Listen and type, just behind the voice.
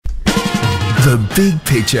The Big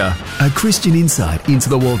Picture, a Christian insight into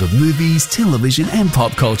the world of movies, television and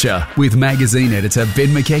pop culture with magazine editor Ben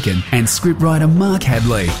McKechen and scriptwriter Mark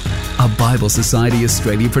Hadley. A Bible Society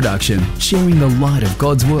Australia production, sharing the light of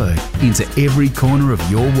God's Word into every corner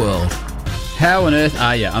of your world. How on earth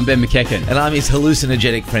are you? I'm Ben McKechen. And I'm his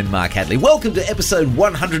hallucinogenic friend Mark Hadley. Welcome to episode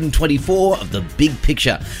 124 of The Big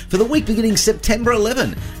Picture for the week beginning September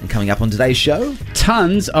 11. And coming up on today's show,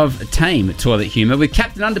 tons of tame toilet humour with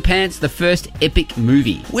Captain Underpants, the first epic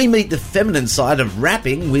movie. We meet the feminine side of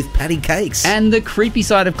rapping with Patti Cakes. And the creepy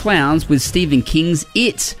side of clowns with Stephen King's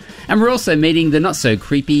It. And we're also meeting the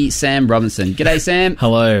not-so-creepy Sam Robinson. G'day, Sam.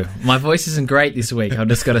 Hello. My voice isn't great this week, I've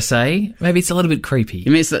just got to say. Maybe it's a little bit creepy.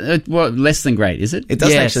 You mean it's less than great, is it? It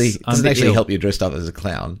doesn't Yes, actually help you dressed up as a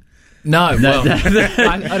clown. No, well,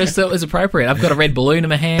 I just thought it was appropriate. I've got a red balloon in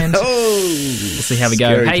my hand. Oh, we'll see how we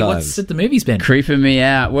go. scary Hey, times. what's at the movies, Ben? Creeping me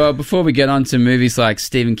out. Well, before we get on to movies like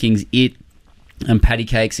Stephen King's It and Patti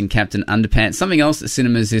Cakes and Captain Underpants, something else at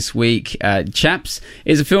cinemas this week, chaps,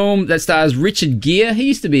 is a film that stars Richard Gere. He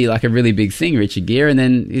used to be like a really big thing, Richard Gere, and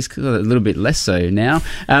then he's a little bit less so now.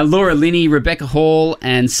 Laura Linney, Rebecca Hall,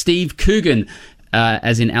 and Steve Coogan,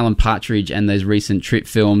 as in Alan Partridge and those recent Trip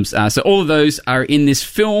films. So all of those are in this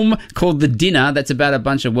film called The Dinner. That's about a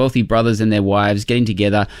bunch of wealthy brothers and their wives getting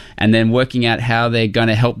together and then working out how they're going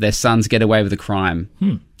to help their sons get away with a crime.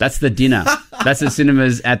 That's The Dinner. That's the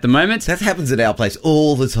cinemas at the moment. That happens at our place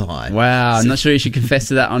all the time. Wow, I'm not sure you should confess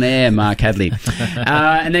to that on air, Mark Hadley.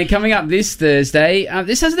 And then coming up this Thursday,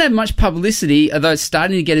 this hasn't had much publicity, although it's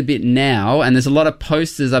starting to get a bit now, and there's a lot of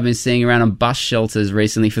posters I've been seeing around on bus shelters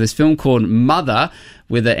recently for this film called Mother,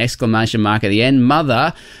 with an exclamation mark at the end.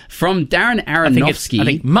 Mother, from Darren Aronofsky. I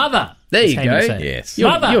think Mother. There you go. Yes.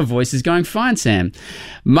 Your voice is going fine, Sam.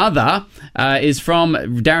 Mother is from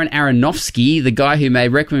Darren Aronofsky, the guy who made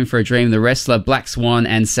Requiem for a Dream, The Wrestler, Black Swan,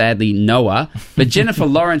 and sadly Noah. But Jennifer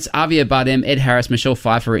Lawrence, Javier Bardem, Ed Harris, Michelle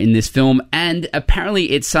Pfeiffer are in this film, and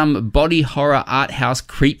apparently it's some body horror art house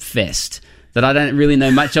creep fest that I don't really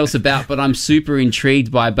know much else about, but I'm super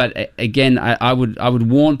intrigued by. But again, I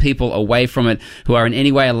would warn people away from it who are in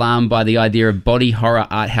any way alarmed by the idea of body horror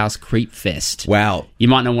art house creep fest. Wow. You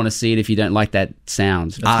might not want to see it if you don't like that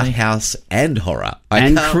sound. Art house and horror.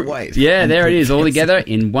 I can't wait. Yeah, there it is, all together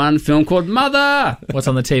in one film called Mother. What's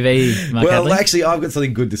on the TV, Mark Well, Hadley? actually, I've got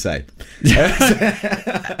something good to say.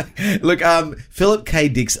 Look, Philip K.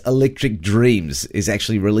 Dick's Electric Dreams is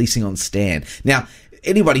actually releasing on Stan. Now,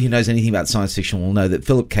 anybody who knows anything about science fiction will know that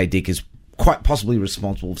Philip K. Dick is quite possibly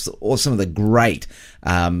responsible for some of the great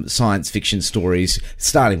science fiction stories,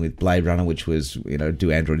 starting with Blade Runner, which was,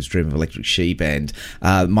 Do Androids Dream of Electric Sheep, and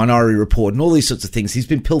Minority Report, and all these sorts of things. He's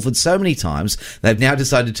been pilfered so many times, they've now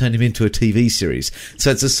decided to turn him into a TV series. So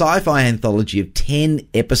it's a sci-fi anthology of 10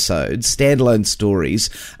 episodes, standalone stories,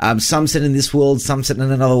 some set in this world, some set in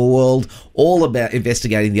another world, all about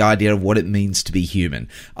investigating the idea of what it means to be human.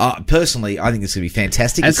 Personally, I think this is going to be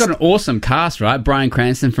fantastic. And it's got an awesome cast, right? Bryan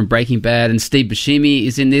Cranston from Breaking Bad, and Steve Buscemi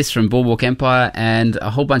is in this from Boardwalk Empire, and a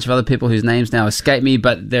whole bunch of other people whose names now escape me,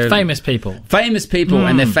 but they're Famous people,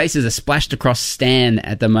 and their faces are splashed across Stan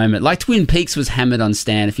at the moment. Like Twin Peaks was hammered on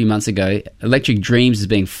Stan a few months ago, Electric Dreams is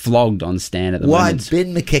being flogged on Stan at the moment.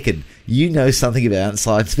 Ben McKechen, you know something about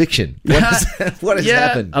science fiction. What has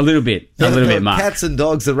happened? A little bit, Mark. Cats and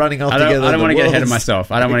dogs are running off together. I don't want to get ahead of myself.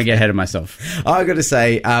 I've got to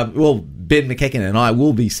say, Ben McKechen and I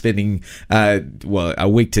will be spending, a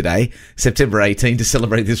week today, September 18, to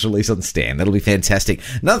celebrate this release on Stan. That'll be fantastic.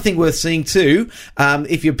 Another thing worth seeing too,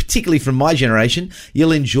 if you're particularly from my generation,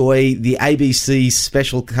 you'll enjoy the ABC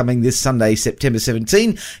special coming this Sunday, September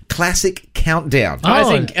 17, Classic Countdown.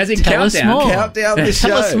 As in tell us Countdown. more. Countdown the show.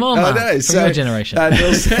 Tell us more, Mark, I know. from your generation.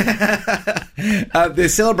 They're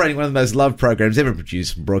celebrating one of the most loved programs ever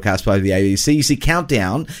produced and broadcast by the ABC. You see,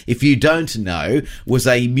 Countdown, if you don't know, was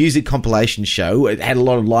a music compilation show. It had a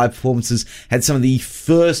lot of live performances, had some of the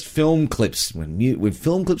first film clips, when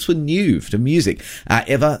film clips were new to music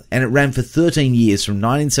ever, and it ran for 13 years from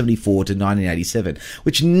 1974 to 1987,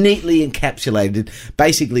 which neatly encapsulated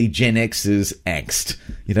basically Gen X's angst.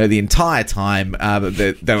 The entire time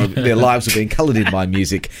their lives were being coloured in by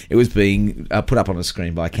music, it was being put up on a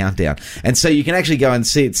screen by Countdown. And so you can actually go and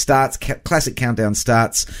see it starts, Classic Countdown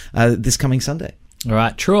starts this coming Sunday. All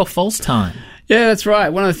right, true or false time? Yeah, that's right.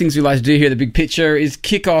 One of the things we like to do here at The Big Picture is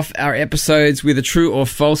kick off our episodes with a true or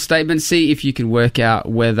false statement. See if you can work out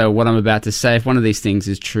whether what I'm about to say, if one of these things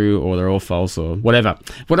is true or they're all false or whatever.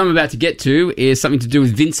 What I'm about to get to is something to do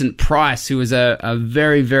with Vincent Price, who is a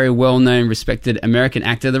very, very well-known, respected American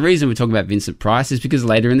actor. The reason we're talking about Vincent Price is because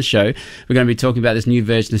later in the show, we're going to be talking about this new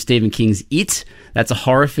version of Stephen King's It. That's a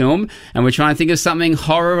horror film, and we're trying to think of something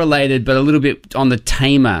horror-related, but a little bit on the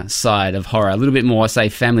tamer side of horror, a little bit more, say,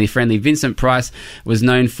 family-friendly. Vincent Price was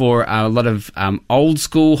known for a lot of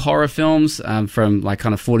old-school horror films from like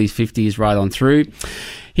kind of 40s, 50s right on through.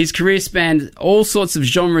 His career spanned all sorts of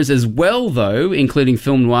genres as well, though, including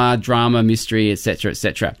film noir, drama, mystery, etc.,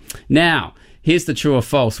 etc. Now, here's the true or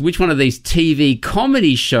false. Which one of these TV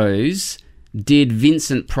comedy shows did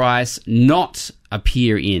Vincent Price not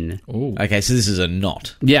appear in? Ooh. Okay, so this is a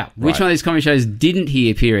not. Yeah. Which Right. one of these comedy shows didn't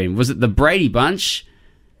he appear in? Was it The Brady Bunch,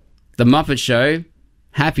 The Muppet Show,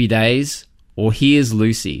 Happy Days, or Here's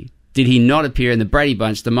Lucy? Did he not appear in The Brady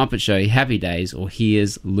Bunch, The Muppet Show, Happy Days, or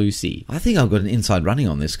Here's Lucy? I think I've got an inside running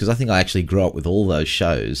on this because I think I actually grew up with all those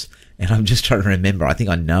shows, and I'm just trying to remember. I think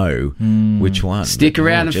I know which one. Stick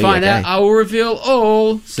around and find out. I will reveal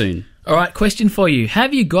all soon. All right, question for you.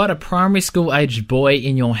 Have you got a primary school-aged boy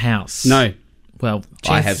in your house? No. Well,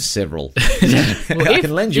 I have several. Well, I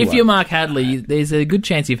can lend you if one. you're Mark Hadley, there's a good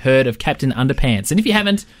chance you've heard of Captain Underpants. And if you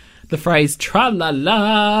haven't, the phrase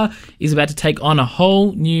tra-la-la is about to take on a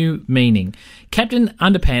whole new meaning. Captain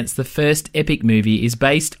Underpants, the first epic movie, is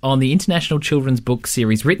based on the international children's book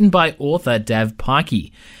series written by author Dav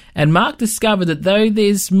Pikey. And Mark discovered that though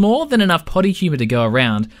there's more than enough potty humour to go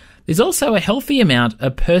around, there's also a healthy amount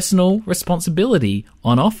of personal responsibility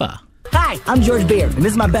on offer. Hi, I'm George Beard, and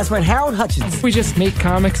this is my best friend Harold Hutchins. We just make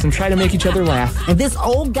comics and try to make each other laugh. And this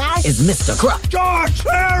old guy is Mr. Krupp. George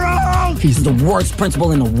Harold! He's the worst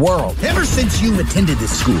principal in the world. Ever since you attended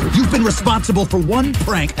this school, you've been responsible for one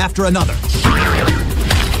prank after another.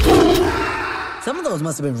 Some of those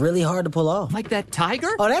must have been really hard to pull off. Like that tiger?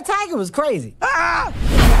 Oh, that tiger was crazy.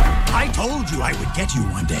 I told you I would get you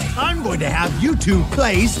one day. I'm going to have you two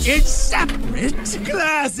placed in separate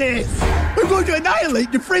classes. We're going to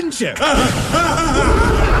annihilate your friendship.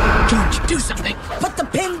 George, do something. Put the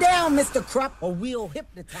pin down, Mr. Krupp, or we'll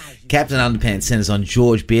hypnotize you. Captain Underpants centers on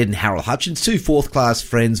George Beard and Harold Hutchins, two fourth-class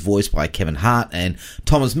friends voiced by Kevin Hart and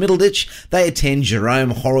Thomas Middleditch. They attend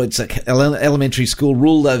Jerome Horowitz Elementary School,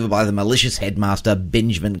 ruled over by the malicious headmaster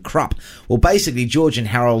Benjamin Krupp. Well, basically, George and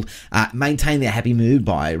Harold maintain their happy mood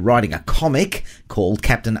by writing a comic called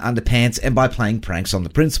Captain Underpants and by playing pranks on the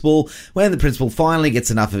principal. When the principal finally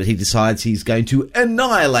gets enough of it, he decides he's going to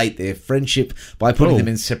annihilate their friendship by putting them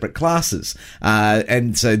in separate classes.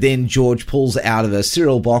 And so then George pulls out of a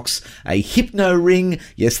cereal box a hypno ring.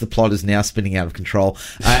 Yes, the plot is now spinning out of control.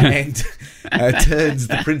 And turns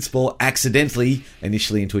the principal accidentally,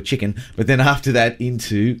 initially into a chicken, but then after that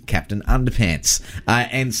into Captain Underpants.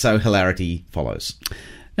 And so hilarity follows.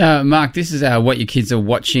 Mark, this is our What Your Kids Are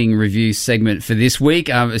Watching review segment for this week.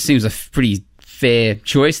 It seems a pretty fair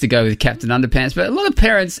choice to go with Captain Underpants, but a lot of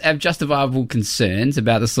parents have justifiable concerns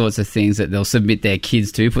about the sorts of things that they'll submit their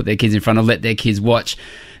kids to, put their kids in front of, let their kids watch.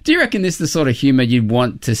 Do you reckon this is the sort of humour you'd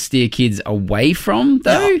want to steer kids away from,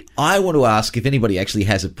 though? Now, I want to ask if anybody actually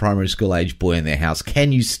has a primary school age boy in their house,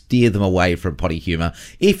 can you steer them away from potty humour?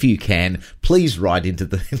 If you can, please write into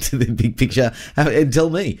the big picture and tell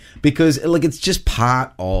me, because like it's just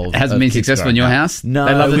part of. It hasn't been successful in your house? No,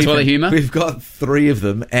 they love the toilet humour. We've got 3 of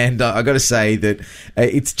them, and I got to say that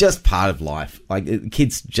it's just part of life. Like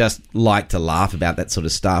kids just like to laugh about that sort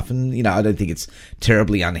of stuff, and I don't think it's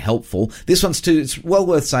terribly unhelpful. This one's too. It's well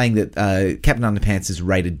worth saying that Captain Underpants is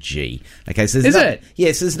rated G. Okay, so there's it?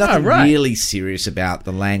 Yes, there's nothing really serious about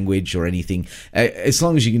the language or anything. As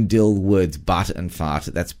long as you can deal with words butt and fart,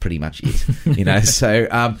 that's pretty much it.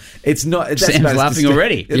 So it's not. Sam's laughing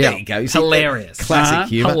already. There you go. You see, Hilarious. Classic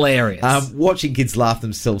humour. Hilarious. Watching kids laugh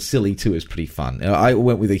themselves silly too is pretty fun. I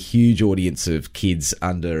went with a huge audience of kids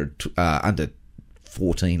under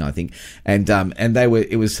 14, I think, and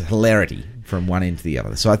it was hilarity from one end to the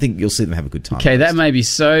other. So I think you'll see them have a good time. Okay, that may be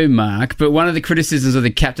so, Mark, but one of the criticisms of the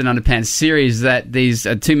Captain Underpants series is that these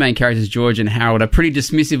 2 main characters, George and Harold, are pretty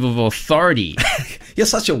dismissive of authority. You're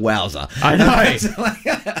such a wowser. I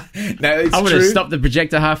know. No, it's I would true. have stopped the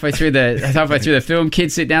projector halfway through the film.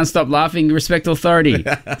 Kids, sit down, stop laughing, respect authority.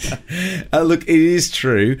 Look, it is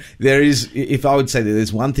true. There is, if I would say that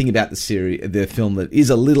there's one thing about the film that is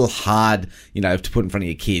a little hard, to put in front of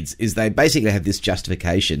your kids, is they basically have this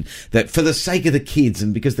justification that for the sake of the kids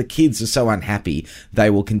and because the kids are so unhappy, they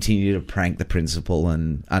will continue to prank the principal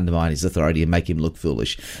and undermine his authority and make him look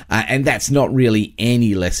foolish. And that's not really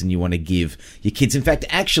any lesson you want to give your kids. In fact,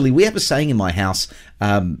 actually, we have a saying in my house,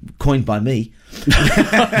 coined by me.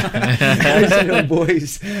 I say to the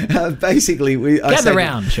boys, basically, gather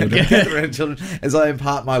round, children, as I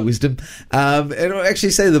impart my wisdom. And I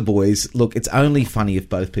actually say to the boys, look, it's only funny if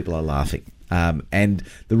both people are laughing. And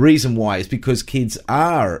the reason why is because kids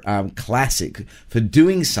are classic for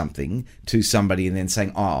doing something to somebody and then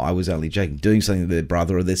saying, oh, I was only joking. Doing something to their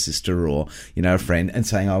brother or their sister or, a friend and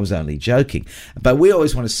saying, I was only joking. But we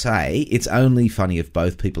always want to say it's only funny if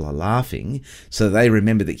both people are laughing, so they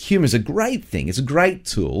remember that humour is a great thing. It's a great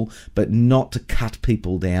tool, but not to cut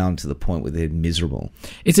people down to the point where they're miserable.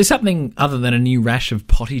 Is there something other than a new rash of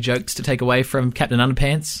potty jokes to take away from Captain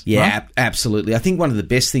Underpants? Yeah, right? Absolutely. I think one of the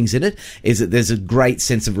best things in it is that there's a great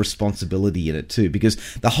sense of responsibility in it too, because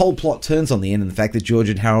the whole plot turns on the end and the fact that George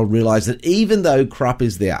and Harold realise that even though Krupp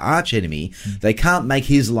is their arch enemy, they can't make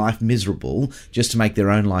his life miserable just to make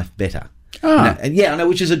their own life better.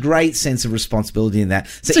 Which is a great sense of responsibility in that.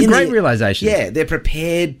 So it's a great realisation. Yeah, they're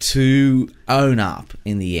prepared to own up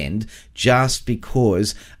in the end just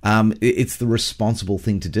because it's the responsible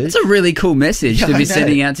thing to do. It's a really cool message to be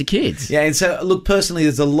sending out to kids. Yeah, and so, look, personally,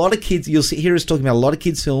 there's a lot of kids, you'll hear us talking about a lot of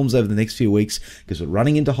kids' films over the next few weeks because we're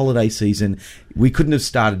running into holiday season. We couldn't have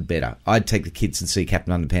started better. I'd take the kids and see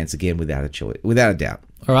Captain Underpants again without a doubt.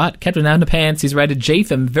 All right, Captain Underpants is rated G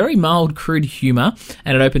for very mild, crude humour,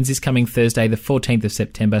 and it opens this coming Thursday, the 14th of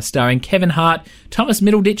September, starring Kevin Hart, Thomas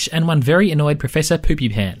Middleditch, and one very annoyed Professor Poopy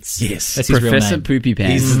Pants. Yes, that's his Professor real name. Poopy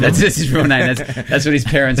Pants. That's his real name. That's what his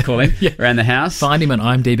parents call him around the house. Find him on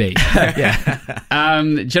IMDb.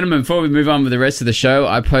 Gentlemen, before we move on with the rest of the show,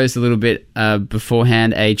 I posed a little bit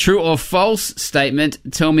beforehand a true or false statement.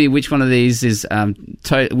 Tell me which one of these is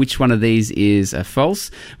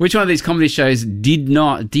false. Which one of these comedy shows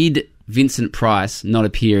did Vincent Price not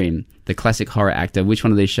appear in? The classic horror actor. Which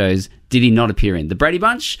one of these shows did he not appear in? The Brady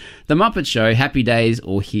Bunch, The Muppet Show, Happy Days,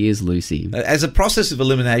 or Here's Lucy? As a process of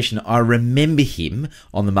elimination, I remember him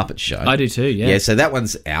on The Muppet Show. I do too, yeah. Yeah, so that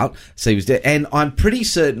one's out. So he was dead. And I'm pretty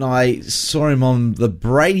certain I saw him on The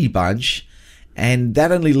Brady Bunch, and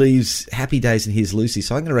that only leaves Happy Days and Here's Lucy.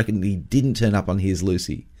 So I'm going to reckon he didn't turn up on Here's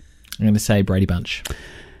Lucy. I'm going to say Brady Bunch.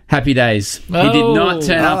 Happy Days. He did not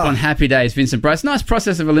turn up on Happy Days, Vincent Price. Nice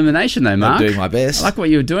process of elimination, though, Mark. I'm doing my best. I like what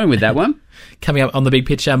you were doing with that one. Coming up on The Big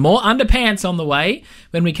Picture, more Underpants on the way.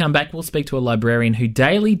 When we come back, we'll speak to a librarian who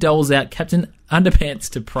daily doles out Captain Underpants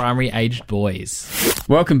to primary-aged boys.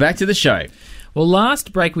 Welcome back to the show. Well,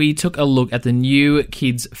 last break we took a look at the new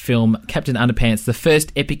kids' film, Captain Underpants, the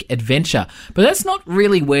first epic adventure. But that's not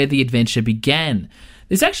really where the adventure began.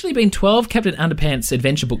 There's actually been 12 Captain Underpants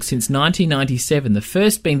adventure books since 1997, the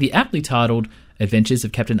first being the aptly titled Adventures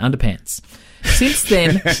of Captain Underpants. Since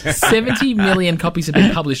then, 70 million copies have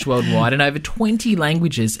been published worldwide in over 20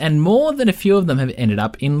 languages, and more than a few of them have ended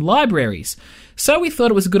up in libraries. So we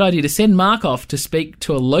thought it was a good idea to send Mark off to speak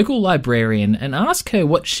to a local librarian and ask her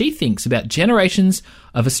what she thinks about generations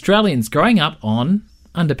of Australians growing up on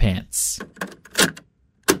Underpants.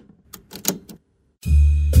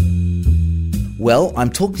 Well, I'm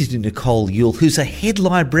talking to Nicole Yule, who's a head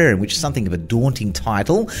librarian, which is something of a daunting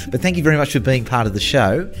title, but thank you very much for being part of the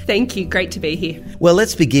show. Thank you. Great to be here. Well,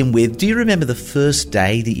 let's begin with, do you remember the first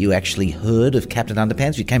day that you actually heard of Captain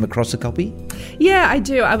Underpants? You came across a copy? Yeah, I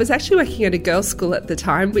do. I was actually working at a girls' school at the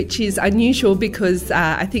time, which is unusual because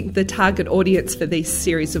I think the target audience for this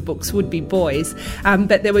series of books would be boys.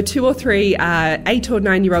 But there were 2 or 3 8 or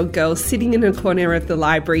 9-year-old girls sitting in a corner of the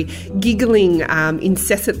library, giggling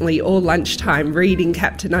incessantly all lunchtime, reading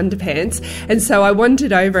Captain Underpants. And so I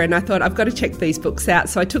wandered over and I thought, I've got to check these books out.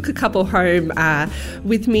 So I took a couple home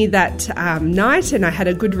with me that night, and I had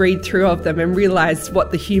a good read through of them and realised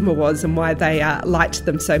what the humour was and why they liked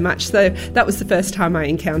them so much. So that was the first time I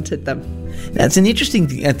encountered them. Now, it's an interesting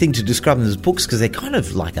thing to describe them as books because they're kind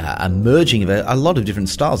of like a merging of a lot of different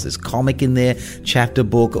styles. There's comic in there, chapter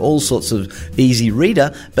book, all sorts of easy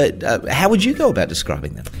reader. But how would you go about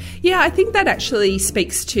describing them? Yeah, I think that actually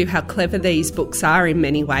speaks to how clever these books are in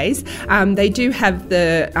many ways. They do have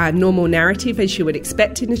the normal narrative as you would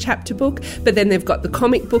expect in a chapter book, but then they've got the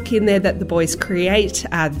comic book in there that the boys create,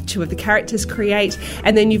 2 of the characters create,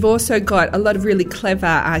 and then you've also got a lot of really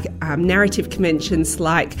clever narrative conventions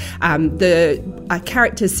like the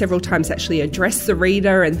characters several times actually address the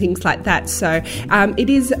reader and things like that. So it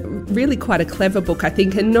is really quite a clever book, I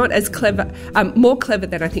think, and not as clever, more clever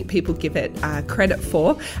than I think people give it credit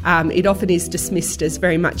for. It often is dismissed as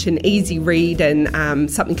very much an easy read and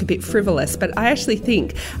something a bit frivolous, but I actually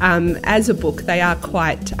think as a book they are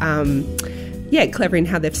quite clever in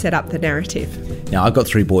how they've set up the narrative. Now, I've got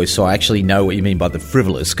 3 boys, so I actually know what you mean by the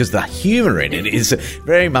frivolous, because the humour in it is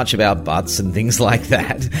very much about butts and things like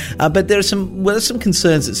that. But there's some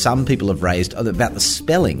concerns that some people have raised about the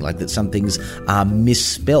spelling, like that some things are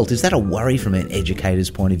misspelt. Is that a worry from an educator's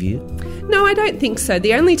point of view? No, I don't think so.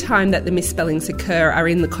 The only time that the misspellings occur are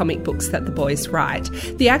in the comic books that the boys write.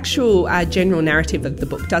 The actual general narrative of the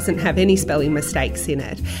book doesn't have any spelling mistakes in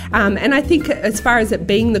it. And I think as far as it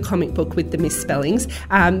being the comic book with the misspellings,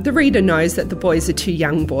 the reader knows that the boys are 2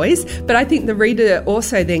 young boys, but I think the reader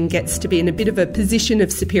also then gets to be in a bit of a position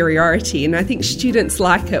of superiority, and I think students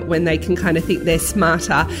like it when they can kind of think they're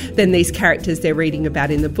smarter than these characters they're reading about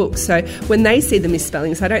in the book. So when they see the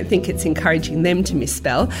misspellings, I don't think it's encouraging them to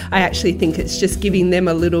misspell. I actually think it's just giving them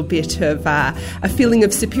a little bit of a feeling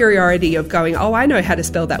of superiority of going, oh, I know how to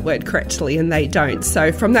spell that word correctly, and they don't.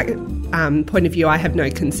 So from that point of view, I have no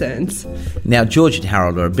concerns. Now, George and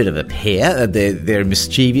Harold are a bit of a pair. They're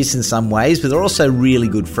mischievous in some ways, but they're also really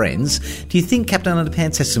good friends. Do you think Captain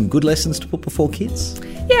Underpants has some good lessons to put before kids?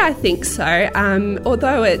 Yeah, I think so.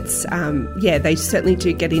 Although it's, they certainly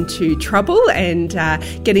do get into trouble and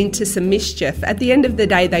get into some mischief. At the end of the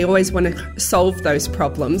day, they always want to solve those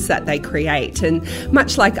problems that they create. And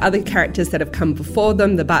much like other characters that have come before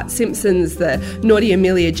them, the Bart Simpsons, the naughty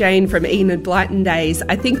Amelia Jane from Enid Blyton days,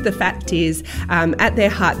 I think the fact is, at their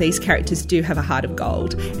heart, these characters do have a heart of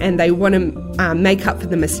gold, and they want to make up for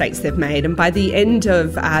the mistakes they've made. And by the end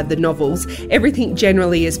of the novels, everything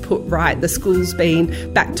generally is put right. The school's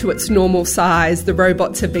been back to its normal size, the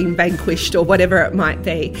robots have been vanquished, or whatever it might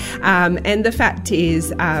be. And the fact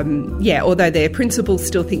is, although their principal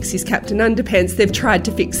still thinks he's Captain Underpants, they've tried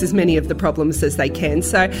to fix as many of the problems as they can.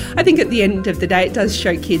 So I think at the end of the day, it does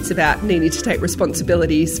show kids about needing to take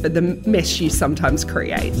responsibilities for the mess you sometimes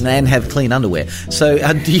create. And have clean underwear. So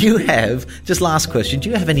do you have, just last question, do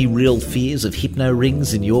you have any real fears of hypno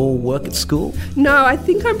rings in your work at school? No, I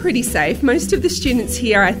think I'm pretty safe. Most of the students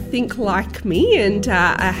here, I think, like me and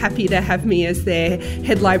are happy to have me as their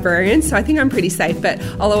head librarian, so I think I'm pretty safe, but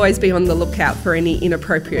I'll always be on the lookout for any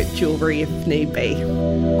inappropriate jewellery if need be.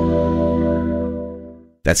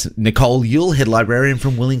 That's Nicole Yule, head librarian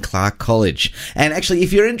from William Clark College. And actually,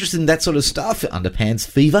 if you're interested in that sort of stuff, Underpants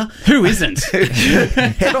Fever... Who isn't?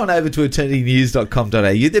 Head on over to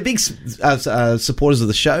eternitynews.com.au. They're big supporters of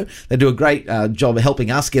the show. They do a great job of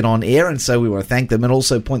helping us get on air, and so we want to thank them and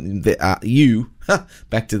also point you...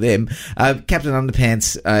 back to them. Captain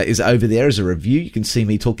Underpants is over there as a review. You can see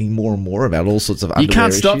me talking more and more about all sorts of underwear You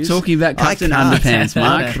can't stop issues. talking about Captain Underpants,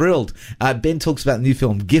 Mark. I'm thrilled. Ben talks about the new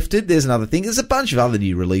film Gifted. There's another thing. There's a bunch of other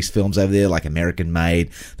new release films over there, like American Made,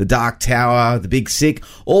 The Dark Tower, The Big Sick,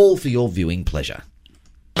 all for your viewing pleasure.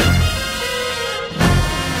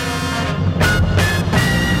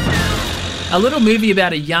 A little movie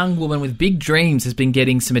about a young woman with big dreams has been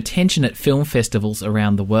getting some attention at film festivals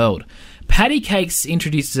around the world. Patti Cakes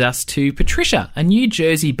introduces us to Patricia, a New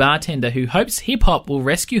Jersey bartender who hopes hip-hop will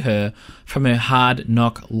rescue her from her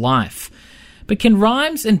hard-knock life. But can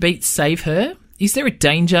rhymes and beats save her? Is there a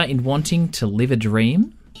danger in wanting to live a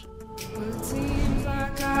dream?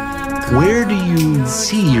 Where do you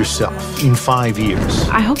see yourself in 5 years?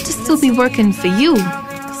 I hope to still be working for you,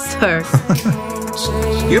 sir.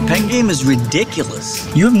 Your pen game is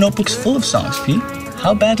ridiculous. You have notebooks full of songs, Pete.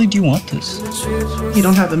 How badly do you want this? You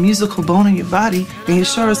don't have a musical bone in your body, and you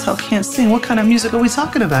sure as hell can't sing. What kind of music are we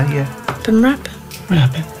talking about here? I'm rapping.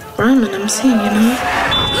 Rapping? Rhyming, I'm singing, you know?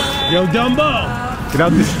 Yo, Dumbo! Get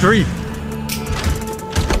out the street.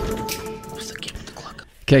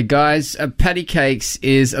 Okay, guys, Patti Cakes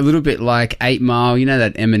is a little bit like 8 Mile. You know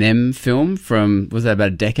that Eminem film from, was that about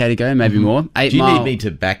a decade ago, maybe more? 8 Do you Mile. need me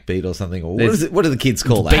to backbeat or something? Or what do the kids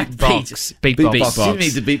call that? Beatbox. Beatbox. Do you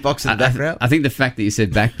need to beatbox in the background? I think the fact that you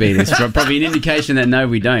said backbeat is probably an indication that no,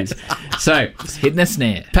 we don't. So, Just hitting a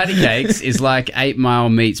snare. Patti Cakes is like 8 Mile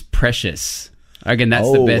meets Precious. Again,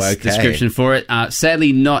 that's the best description for it.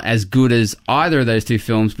 Sadly, not as good as either of those two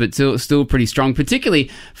films, but still pretty strong, particularly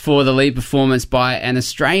for the lead performance by an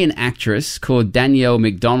Australian actress called Danielle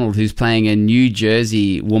McDonald, who's playing a New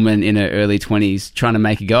Jersey woman in her early 20s trying to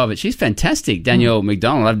make a go of it. She's fantastic, Danielle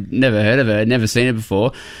McDonald. I've never heard of her, never seen her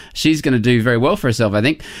before. She's going to do very well for herself, I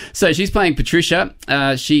think. So she's playing Patricia.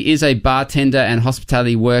 She is a bartender and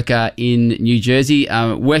hospitality worker in New Jersey.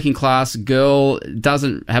 Working class girl,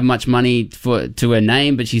 doesn't have much money to her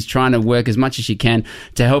name, but she's trying to work as much as she can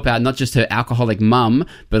to help out not just her alcoholic mum,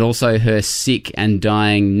 but also her sick and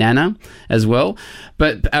dying nana as well.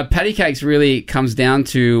 But Patti Cakes really comes down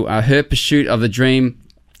to her pursuit of the dream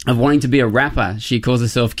of wanting to be a rapper. She calls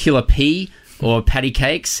herself Killer P, or Patti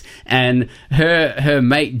Cakes, and her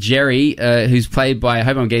mate Jerry, who's played by, I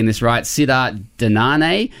hope I'm getting this right, Siddharth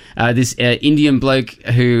Dhanane, this Indian bloke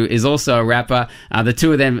who is also a rapper. The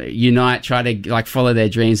two of them unite, try to follow their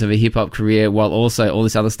dreams of a hip-hop career, while also all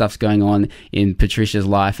this other stuff's going on in Patricia's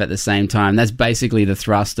life at the same time. That's basically the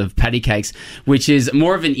thrust of Patti Cakes, which is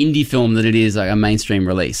more of an indie film than it is a mainstream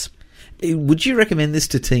release. Would you recommend this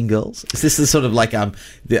to teen girls? Is this the sort of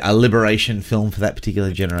a liberation film for that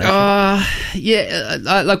particular generation?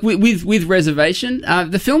 With reservation.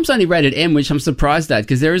 The film's only rated M, which I'm surprised at,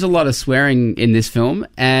 because there is a lot of swearing in this film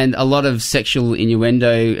and a lot of sexual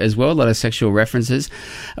innuendo as well, a lot of sexual references.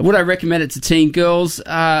 Would I recommend it to teen girls?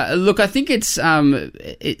 Look, I think it's. I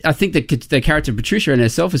think the character Patricia in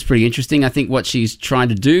herself is pretty interesting. I think what she's trying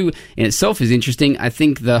to do in itself is interesting. I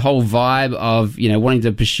think the whole vibe of wanting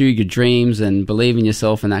to pursue your dreams and believe in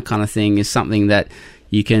yourself and that kind of thing is something that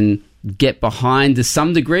you can get behind to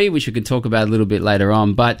some degree, which we could talk about a little bit later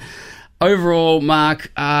on. But overall,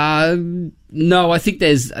 Mark, no, I think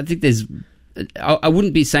there's. I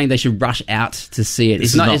wouldn't be saying they should rush out to see it.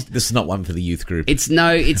 This is not one for the youth group. It's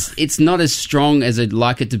not as strong as I'd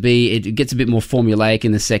like it to be. It gets a bit more formulaic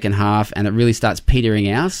in the second half, and it really starts petering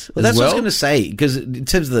out. Well, that's what I was going to say, because in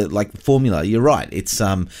terms of the formula, you're right. It's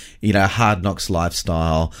hard knocks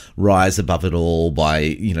lifestyle, rise above it all by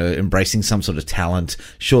embracing some sort of talent.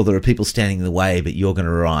 Sure, there are people standing in the way, but you're going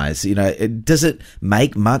to rise. Does it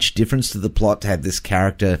make much difference to the plot to have this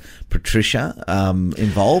character Patricia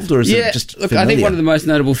involved, or is it just? Look, familiar? I think one of the most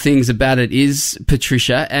notable things about it is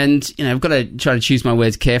Patricia, and I've got to try to choose my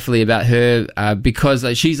words carefully about her because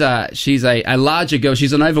she's a larger girl.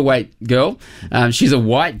 She's an overweight girl. She's a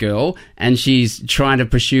white girl, and she's trying to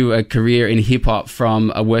pursue a career in hip hop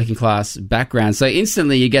from a working class background. So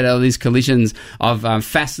instantly, you get all these collisions of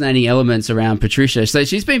fascinating elements around Patricia. So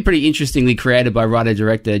she's been pretty interestingly created by writer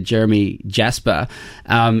director Jeremy Jasper.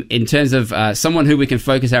 In terms of someone who we can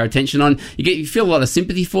focus our attention on, you feel a lot of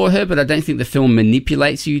sympathy for her, but I don't think the film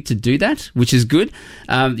manipulates you to do that, which is good.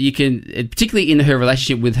 You can, particularly in her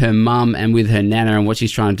relationship with her mum and with her nana and what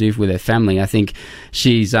she's trying to do with her family. I think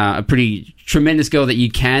she's a pretty tremendous girl that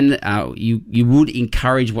you would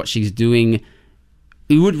encourage what she's doing.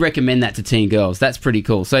 You would recommend that to teen girls. That's pretty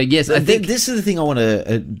cool. So yes, I think this is the thing I want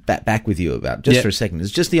to back with you about just for a second.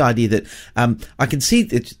 It's just the idea that I can see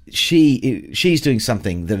that she's doing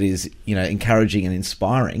something that is encouraging and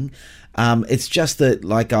inspiring. It's just that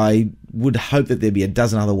I would hope that there'd be a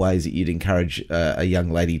dozen other ways that you'd encourage a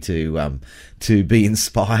young lady to be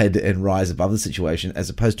inspired and rise above the situation, as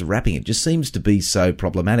opposed to rapping. It just seems to be so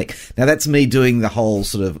problematic. Now, that's me doing the whole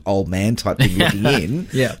sort of old man type thing looking in.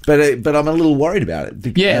 Yeah. But I'm a little worried about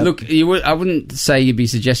it. Look, I wouldn't say you'd be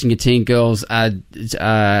suggesting your teen girls do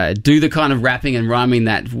the kind of rapping and rhyming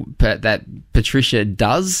that Patricia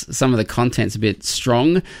does. Some of the content's a bit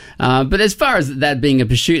strong. But as far as that being a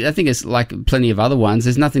pursuit, I think it's like plenty of other ones.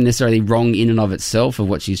 There's nothing necessarily wrong in and of itself of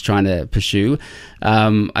what she's trying to pursue.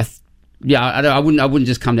 I wouldn't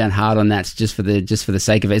just come down hard on that just for the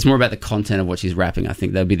sake of it. It's more about the content of what she's rapping. I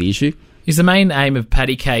think that'd be the issue. Is the main aim of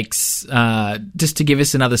Patti Cakes just to give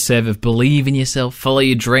us another serve of believe in yourself, follow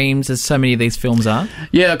your dreams, as so many of these films are?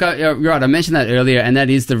 Yeah, you're right. I mentioned that earlier, and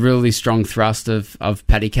that is the really strong thrust of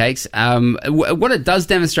Patti Cakes. What it does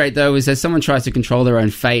demonstrate, though, is as someone tries to control their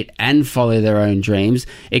own fate and follow their own dreams,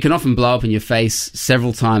 it can often blow up in your face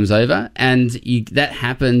several times over, and that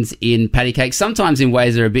happens in Patti Cakes, sometimes in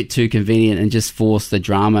ways that are a bit too convenient and just force the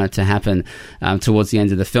drama to happen towards the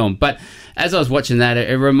end of the film. But as I was watching that,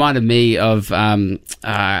 it reminded me of some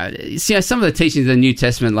of the teachings of the New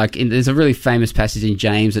Testament. There's a really famous passage in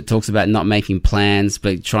James that talks about not making plans,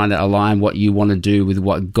 but trying to align what you want to do with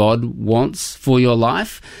what God wants for your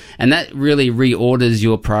life. And that really reorders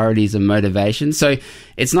your priorities and motivation. So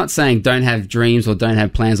it's not saying don't have dreams or don't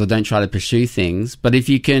have plans or don't try to pursue things, but if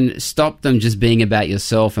you can stop them just being about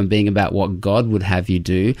yourself and being about what God would have you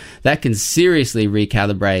do, that can seriously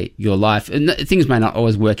recalibrate your life. And things may not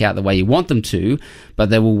always work out the way you want them to,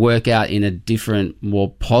 but they will work out in a different,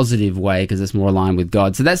 more positive way because it's more aligned with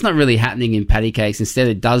God. So that's not really happening in Patti Cakes. Instead,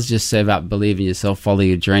 it does just serve up believe in yourself, follow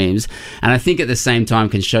your dreams. And I think at the same time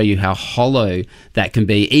can show you how hollow that can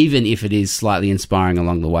be, even if it is slightly inspiring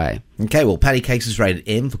along the way. Okay, well, Patti Cakes is rated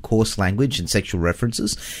M for coarse language and sexual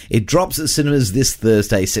references. It drops at cinemas this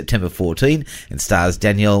Thursday, September 14, and stars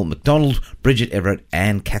Danielle MacDonald, Bridget Everett,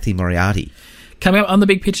 and Kathy Moriarty. Coming up on The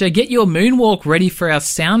Big Picture, get your moonwalk ready for our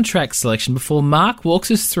soundtrack selection before Mark walks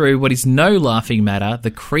us through what is no laughing matter, the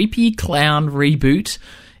creepy clown reboot,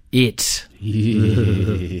 It.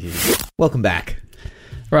 Welcome back.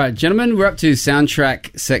 Right, gentlemen, we're up to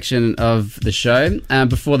soundtrack section of the show.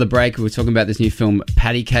 Before the break, we were talking about this new film,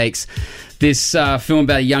 Patti Cakes. This film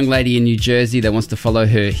about a young lady in New Jersey that wants to follow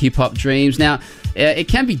her hip-hop dreams. Now, it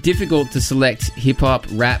can be difficult to select hip-hop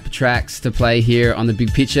rap tracks to play here on The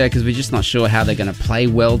Big Picture because we're just not sure how they're going to play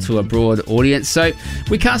well to a broad audience. So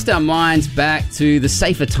we cast our minds back to the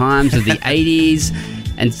safer times of the 80s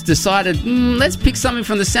and decided, let's pick something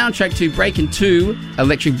from the soundtrack to Breakin' 2,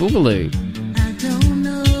 Electric Boogaloo.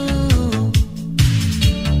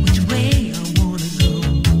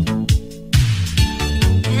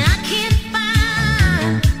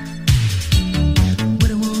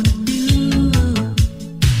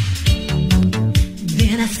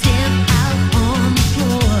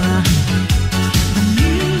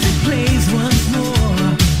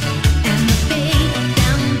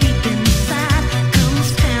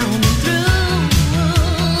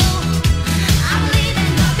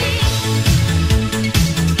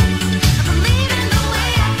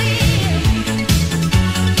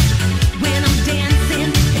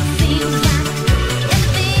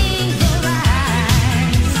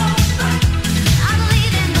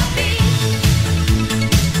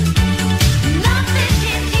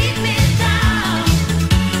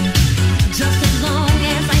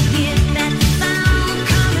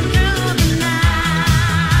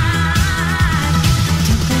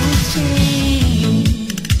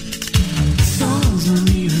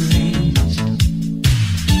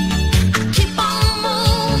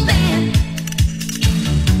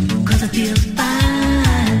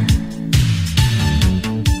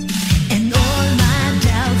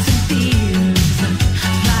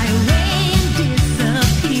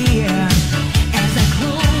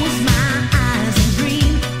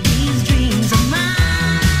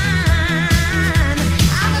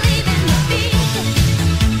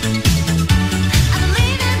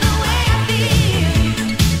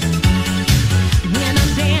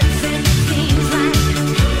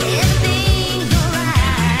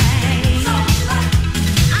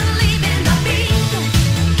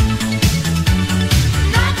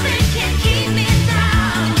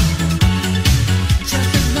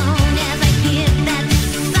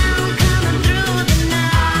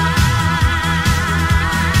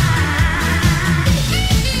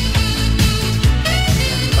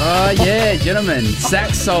 Gentlemen,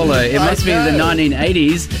 sax solo. It must be the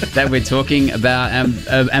 1980s that we're talking about,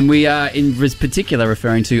 and we are in particular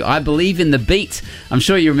referring to "I Believe in the Beat." I'm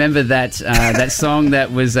sure you remember that that song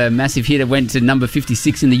that was a massive hit. It went to number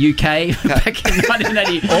 56 in the UK back in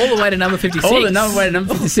 1980. All the way to number 56. All the way to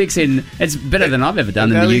number 56. It's better than I've ever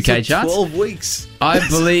done in the UK charts. 12 weeks. I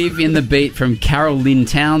Believe in the Beat from Carol Lynn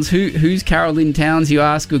Towns. Who's Carol Lynn Towns, you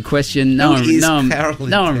ask? Good question. No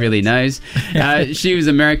one really knows. She was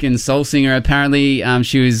an American soul singer, apparently.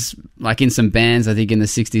 She was like in some bands, I think in the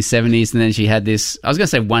 60s, 70s, and then she had this, I was going to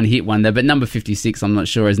say one hit wonder, but number 56 I'm not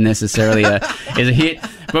sure is necessarily is a hit.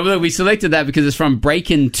 But look, we selected that because it's from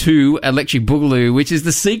Breakin' 2, Electric Boogaloo, which is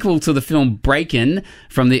the sequel to the film Breakin'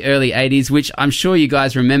 from the early 80s, which I'm sure you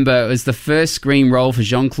guys remember was the first screen role for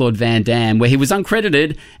Jean-Claude Van Damme, where he was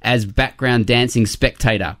uncredited as background dancing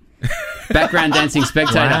spectator.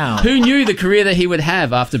 Wow. Who knew the career that he would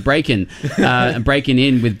have after breaking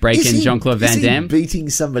in with Jean-Claude Van Damme? Is he beating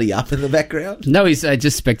somebody up in the background? No, he's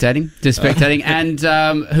just spectating. And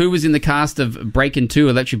who was in the cast of Breakin' 2,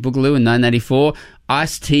 Electric Boogaloo in 1984?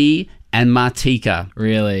 Ice-T and Martika.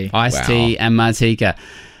 Really? Ice-T and Martika.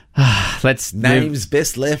 Names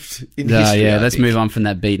best left in history. Yeah, let's move on from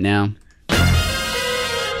that beat now.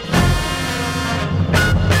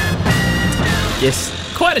 Yes,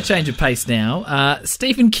 quite a change of pace now.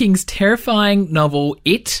 Stephen King's terrifying novel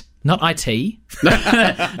It, not IT. Even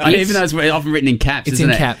though it's often written in caps, it's isn't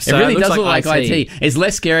in it? caps. It So really it looks does look like like IT. IT. It's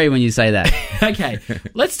less scary when you say that. Okay,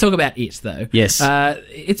 let's talk about It, though. Yes.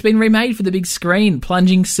 It's been remade for the big screen,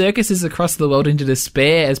 plunging circuses across the world into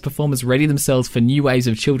despair as performers ready themselves for new waves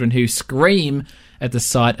of children who scream at the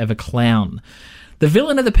sight of a clown. The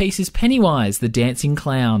villain of the piece is Pennywise, the dancing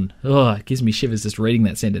clown. Oh, it gives me shivers just reading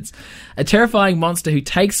that sentence. A terrifying monster who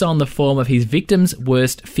takes on the form of his victim's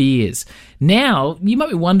worst fears. Now, you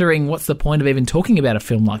might be wondering what's the point of even talking about a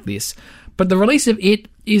film like this. But the release of It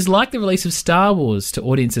is like the release of Star Wars to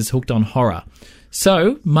audiences hooked on horror.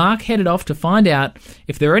 So, Mark headed off to find out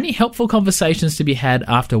if there are any helpful conversations to be had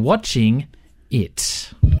after watching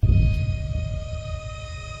It.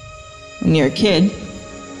 When you're a kid,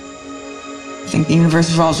 I think the universe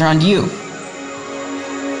revolves around you.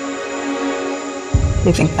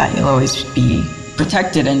 They think that you'll always be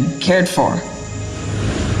protected and cared for.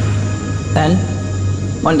 Then,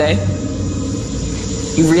 one day,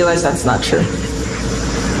 you realize that's not true.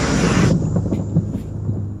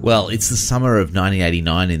 Well, it's the summer of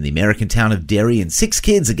 1989 in the American town of Derry, and 6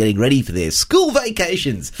 kids are getting ready for their school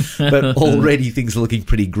vacations. But already things are looking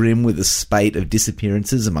pretty grim with a spate of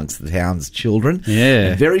disappearances amongst the town's children. Yeah.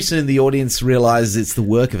 And very soon the audience realises it's the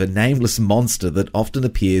work of a nameless monster that often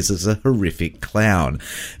appears as a horrific clown,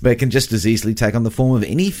 but can just as easily take on the form of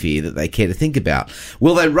any fear that they care to think about.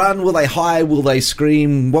 Will they run? Will they hide? Will they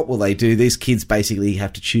scream? What will they do? These kids basically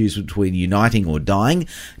have to choose between uniting or dying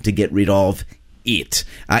to get rid of it.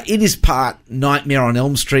 It is part Nightmare on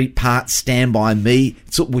Elm Street, part Stand By Me,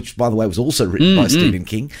 which, by the way, was also written by Stephen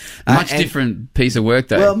King. Much different piece of work,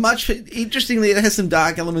 though. Well, interestingly, it has some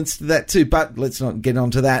dark elements to that too, but let's not get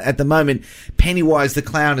onto that. At the moment, Pennywise the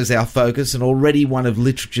Clown is our focus, and already one of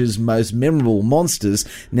literature's most memorable monsters.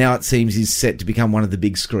 Now it seems he's set to become one of the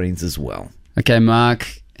big screens as well. Okay, Mark,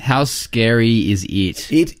 how scary is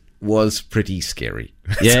it? It was pretty scary.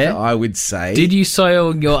 Yeah, I would say. Did you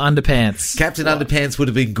soil your underpants? Captain Underpants would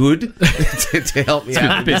have been good to help me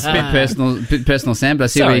out. Bit personal, Sam, but I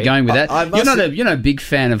see where you're going with that. You're not a big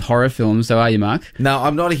fan of horror films, so are you, Mark? No,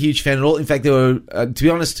 I'm not a huge fan at all. In fact, there were, to be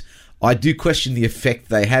honest, I do question the effect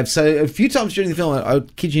they have. So a few times during the film, I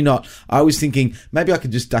kid you not, I was thinking maybe I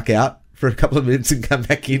could just duck out for a couple of minutes and come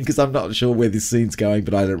back in because I'm not sure where this scene's going,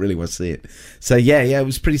 but I don't really want to see it. So yeah, it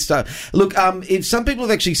was pretty stuff. Look, if some people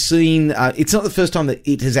have actually seen, it's not the first time that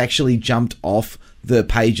it has actually jumped off the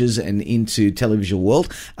pages and into televisual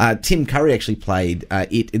world. Tim Curry actually played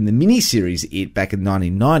it in the miniseries It back in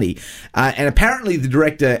 1990. And apparently the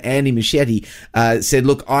director, Andy Muschietti, said,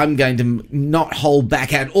 look, I'm going to not hold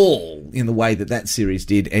back at all in the way that series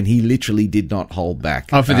did. And he literally did not hold back.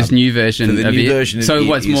 Oh, for this new version for the of new it? Version so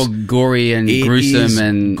what's more gory and gruesome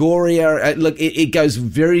and... gorier. Look, it goes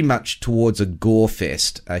very much towards a gore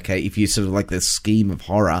fest, okay, if you sort of like the scheme of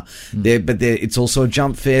horror. It's also a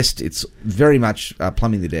jump fest. It's very much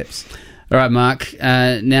plumbing the depths. All right, Mark.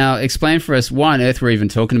 Now, explain for us why on earth we're even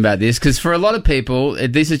talking about this. Because for a lot of people,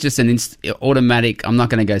 this is just an automatic, I'm not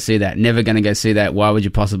going to go see that, never going to go see that. Why would you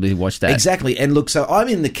possibly watch that? Exactly. And look, so I'm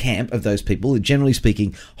in the camp of those people. Generally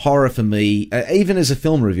speaking, horror for me, even as a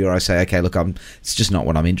film reviewer, I say, okay, look, it's just not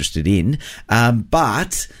what I'm interested in.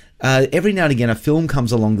 But... every now and again, a film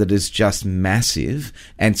comes along that is just massive,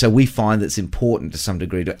 and so we find that it's important to some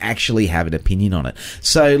degree to actually have an opinion on it.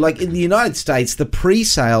 So, like in the United States, the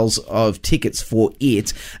pre-sales of tickets for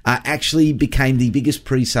it actually became the biggest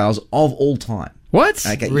pre-sales of all time. What?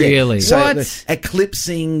 Okay, really? Yeah. So, what?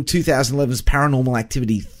 Eclipsing 2011's Paranormal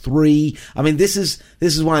Activity 3. I mean, this is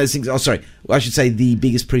one of those things. Oh, sorry. I should say the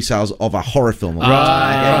biggest pre-sales of a horror film.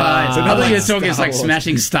 Right. So I thought you were talking like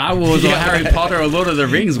smashing Star Wars or Harry Potter or Lord of the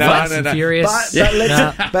Rings. No. Furious.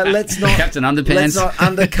 But let's not Captain Underpants.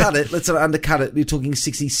 Let's not undercut it. You're talking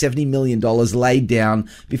 $60-70 million laid down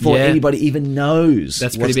before anybody even knows.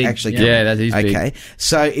 That's pretty big. Actually coming. Yeah, that is big. Okay,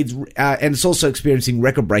 so it's and it's also experiencing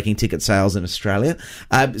record-breaking ticket sales in Australia.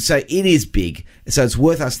 So it is big. So it's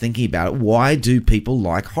worth us thinking about it. Why do people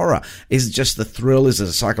like horror? Is it just the thrill? Is it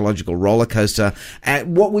a psychological roller coaster?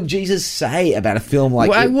 What would Jesus say about a film like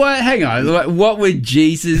it? Hang on. What would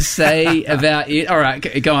Jesus say about it? All right,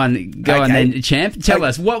 go on then, champ. Tell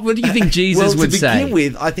us. What do you think Jesus would say? To begin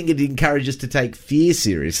with, I think it encourages to take fear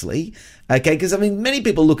seriously. Okay, because, I mean, many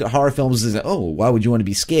people look at horror films and say, oh, why would you want to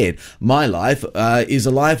be scared? My life is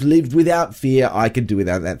a life lived without fear. I could do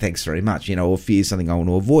without that, thanks very much, or fear is something I want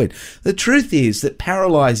to avoid. The truth is that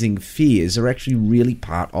paralyzing fears are actually really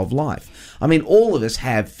part of life. I mean, all of us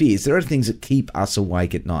have fears. There are things that keep us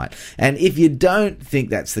awake at night. And if you don't think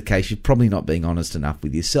that's the case, you're probably not being honest enough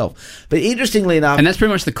with yourself. But interestingly enough... And that's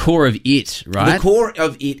pretty much the core of it, right? The core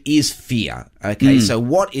of it is fear. Okay, so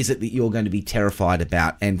what is it that you're going to be terrified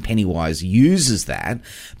about? And Pennywise uses that.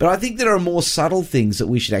 But I think there are more subtle things that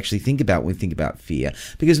we should actually think about when we think about fear.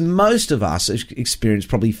 Because most of us experience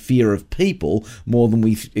probably fear of people more than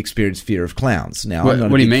we experience fear of clowns. Now,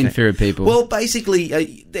 what do you mean, fear of people? Well, basically,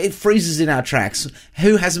 it freezes in our tracks.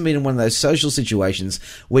 Who hasn't been in one of those social situations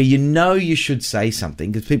where you should say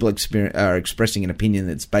something because people are expressing an opinion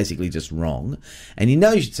that's basically just wrong, and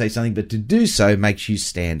you should say something, but to do so makes you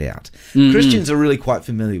stand out. Christians are really quite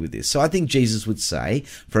familiar with this. So I think Jesus would say,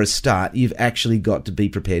 for a start, you've actually got to be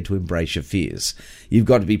prepared to embrace your fears. You've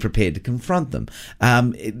got to be prepared to confront them.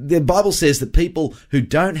 The Bible says that people who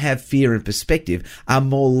don't have fear and perspective are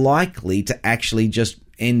more likely to actually just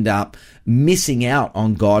end up missing out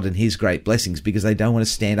on God and his great blessings because they don't want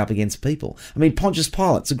to stand up against people. I mean, Pontius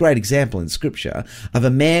Pilate's a great example in Scripture of a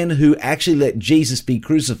man who actually let Jesus be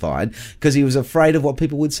crucified because he was afraid of what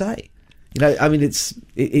people would say. You know, I mean,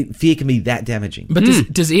 fear can be that damaging. But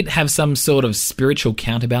does it have some sort of spiritual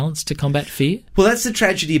counterbalance to combat fear? Well, that's the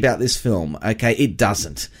tragedy about this film, okay? It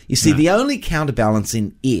doesn't. You see, the only counterbalance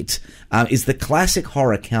in it is the classic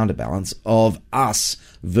horror counterbalance of us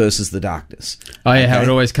versus the darkness. Oh, yeah, how it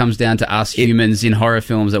always comes down to us humans in horror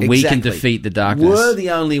films, that we can defeat the darkness. We're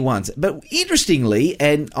the only ones. But interestingly,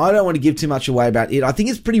 and I don't want to give too much away about it, I think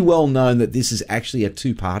it's pretty well known that this is actually a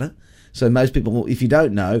two-parter. So most people, if you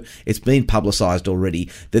don't know, it's been publicised already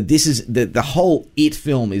that this is the whole It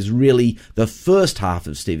film is really the first half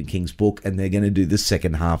of Stephen King's book, and they're going to do the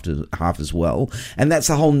second half as well. And that's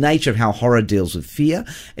the whole nature of how horror deals with fear.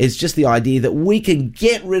 It's just the idea that we can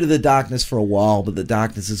get rid of the darkness for a while, but the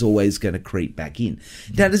darkness is always going to creep back in.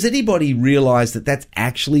 Now, does anybody realise that that's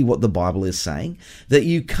actually what the Bible is saying? That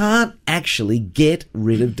you can't actually get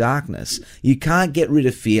rid of darkness. You can't get rid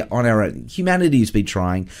of fear on our own. Humanity has been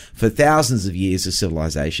trying for thousands of years of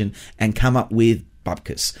civilization and come up with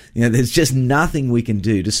bupkis. You know, there's just nothing we can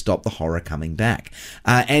do to stop the horror coming back.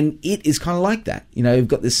 And it is kind of like that. You know, you've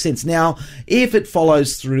got this sense. Now, if it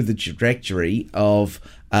follows through the trajectory of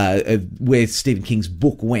where Stephen King's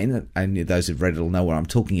book went, and those who've read it will know what I'm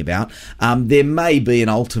talking about, there may be an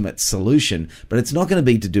ultimate solution, but it's not going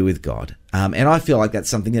to be to do with God. And I feel like that's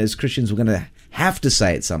something that as Christians we're going to have to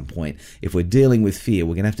say at some point. If we're dealing with fear,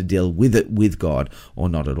 we're going to have to deal with it with God or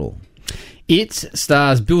not at all. It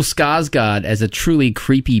stars Bill Skarsgård as a truly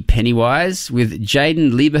creepy Pennywise, with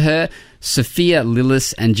Jaden Lieberher, Sophia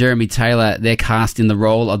Lillis and Jeremy Taylor. They're cast in the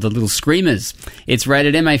role of the Little Screamers. It's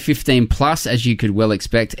rated MA15+, as you could well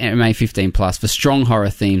expect, MA15+, for strong horror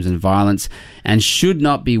themes and violence, and should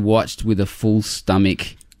not be watched with a full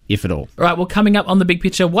stomach, if at all. All right, well, coming up on The Big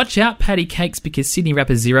Picture, watch out, Patti Cakes, because Sydney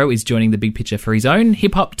rapper Zero is joining The Big Picture for his own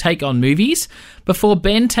hip-hop take on movies, before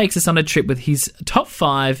Ben takes us on a trip with his top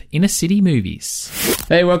 5 inner-city movies.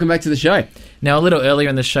 Hey, welcome back to the show. Now, a little earlier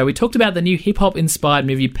in the show, we talked about the new hip-hop inspired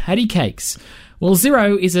movie Patti Cakes. Well,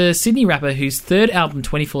 Zero is a Sydney rapper whose third album,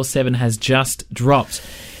 24/7, has just dropped.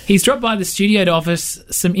 He's dropped by the studio to offer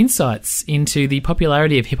some insights into the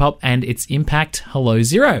popularity of hip-hop and its impact. Hello,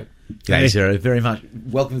 Zero. G'day, Zero. Very much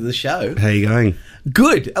welcome to the show. How you going?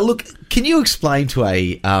 Good. Look, can you explain to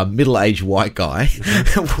a middle-aged white guy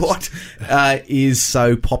what is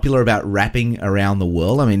so popular about rapping around the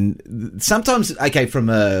world? I mean, sometimes, okay, from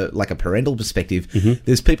a parental perspective,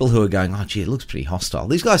 there's people who are going, "Oh, gee, it looks pretty hostile.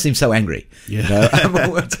 These guys seem so angry." Yeah,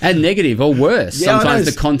 and negative or worse. Yeah, sometimes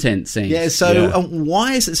the content seems. Yeah. So,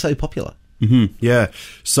 why is it so popular? Yeah.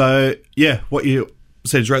 So, what you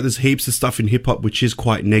said is right. There's heaps of stuff in hip hop which is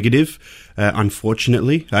quite negative.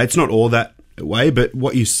 Unfortunately, it's not all that way, but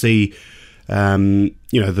what you see,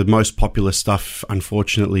 the most popular stuff,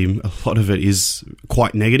 unfortunately, a lot of it is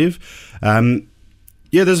quite negative.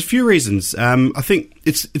 There's a few reasons. I think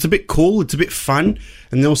it's a bit cool, it's a bit fun,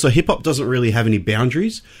 and also hip hop doesn't really have any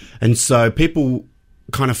boundaries, and so people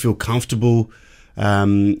kind of feel comfortable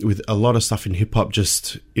with a lot of stuff in hip hop.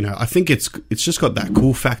 Just, I think it's just got that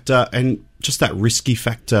cool factor and just that risky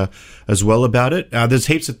factor as well about it. There's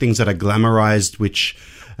heaps of things that are glamorized, which,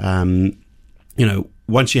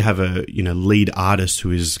 once you have a lead artist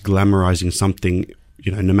who is glamorizing something,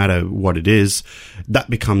 no matter what it is, that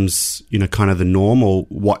becomes kind of the norm, or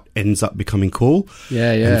what ends up becoming cool.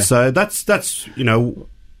 Yeah. And so that's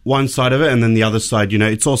one side of it, and then the other side,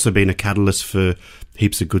 it's also been a catalyst for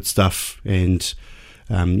heaps of good stuff and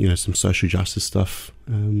some social justice stuff.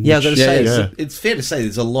 I've got to say, it's fair to say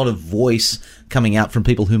there's a lot of voice coming out from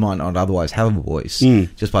people who might not otherwise have a voice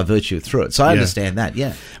just by virtue of through it. So I understand that,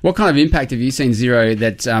 What kind of impact have you seen, Zero,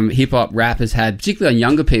 that hip-hop rap has had, particularly on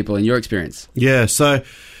younger people, in your experience? Yeah, so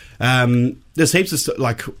there's heaps of stuff.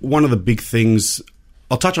 Like, one of the big things,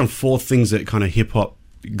 I'll touch on 4 things that kind of hip-hop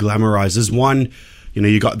glamorizes. One,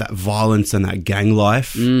 you got that violence and that gang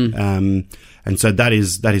life. And so that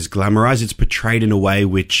is glamorized. It's portrayed in a way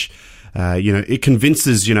which, it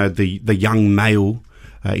convinces, the young male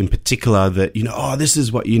in particular that, this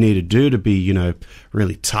is what you need to do to be,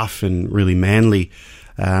 really tough and really manly.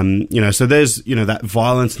 So there's, that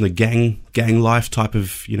violence and the gang life type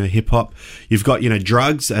of, hip hop. You've got,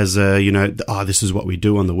 drugs as a, this is what we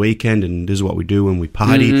do on the weekend and this is what we do when we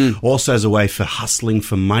party. Also as a way for hustling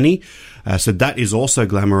for money. So that is also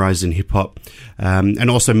glamorized in hip hop. And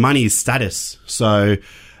also money is status. So,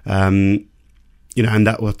 and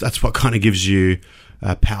that's what kind of gives you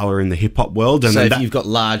power in the hip hop world. And so then if you've got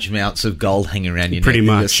large amounts of gold hanging around your pretty neck,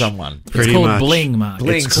 much you're someone. It's called bling, Mark.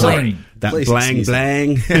 Bling, It's sorry. bling. That Please blang excuse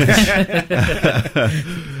blang.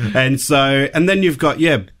 and then you've got,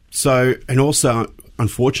 and also,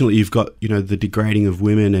 unfortunately, you've got, the degrading of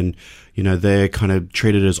women, and, they're kind of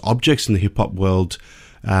treated as objects in the hip hop world,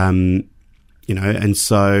 and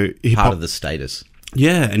so part of the status.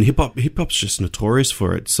 Yeah, and hip hop's just notorious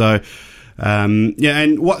for it. So,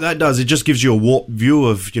 and what that does, it just gives you a warped view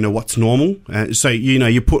of, what's normal. So,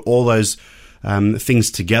 you put all those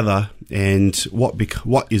things together, and what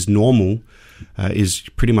is normal is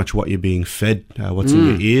pretty much what you're being fed, what's in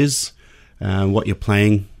your ears, what you're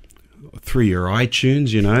playing through your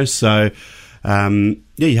iTunes, so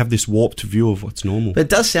you have this warped view of what's normal. But it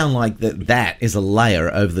does sound like that is a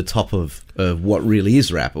layer over the top of what really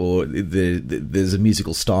is rap, or there's a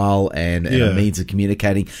musical style and a means of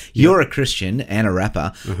communicating. You're a Christian and a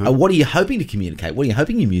rapper. What are you hoping to communicate? What are you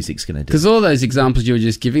hoping your music's going to do? Because all those examples you were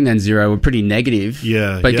just giving then, Zero, were pretty negative.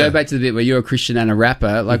 But go back to the bit where you're a Christian and a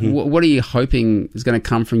rapper. Like, what are you hoping is going to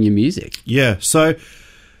come from your music? Yeah, so,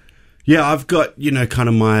 I've got, kind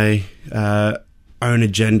of my own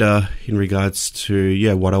agenda in regards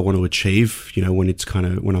to what I want to achieve,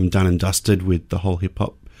 when I'm done and dusted with the whole hip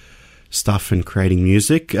hop stuff and creating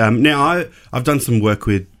music. Now I've done some work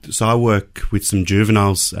I work with some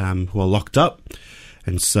juveniles who are locked up,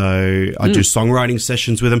 and so I do songwriting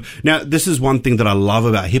sessions with them. Now, this is one thing that I love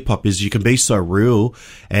about hip hop is you can be so real,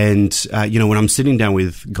 and when I'm sitting down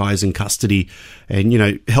with guys in custody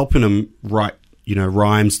and helping them write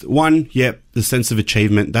rhymes. The sense of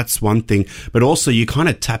achievement, that's one thing. But also you kind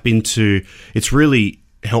of tap into, it's really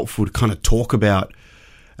helpful to kind of talk about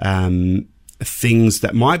things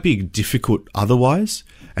that might be difficult otherwise.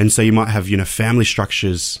 And so you might have, family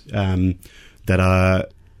structures that are,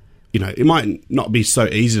 it might not be so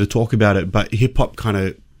easy to talk about it, but hip hop kind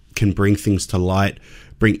of can bring things to light,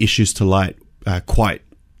 bring issues to light quite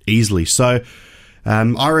easily. So,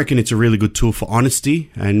 I reckon it's a really good tool for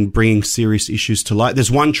honesty and bringing serious issues to light.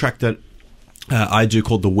 There's one track that I do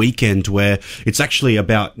called The Weekend, where it's actually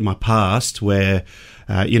about my past, where,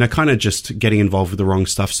 kind of just getting involved with the wrong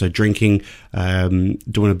stuff. So drinking,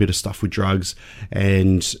 doing a bit of stuff with drugs.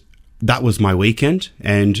 And that was my weekend.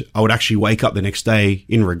 And I would actually wake up the next day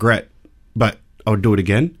in regret, but I would do it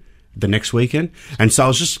again the next weekend. And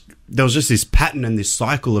so there was just this pattern and this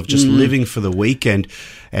cycle of just living for the weekend,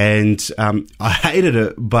 and I hated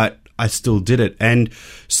it, but I still did it. And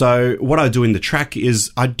so what I do in the track is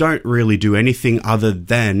I don't really do anything other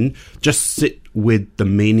than just sit with the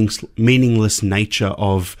meaningless nature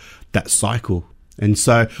of that cycle. And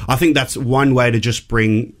so I think that's one way to just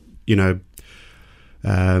bring, kind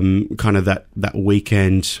of that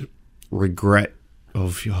weekend regret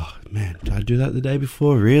of, oh man, did I do that the day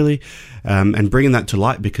before? Really? And bringing that to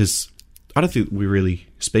light, because I don't think we really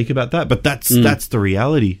speak about that, but that's the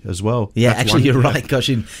reality as well. Yeah, that's actually, you're right. Gosh,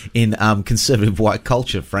 in conservative white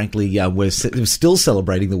culture, frankly, we're still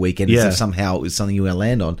celebrating the weekend as if somehow it was something you want to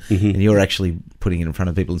land on, and you're actually putting it in front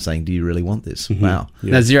of people and saying, "Do you really want this?" Wow.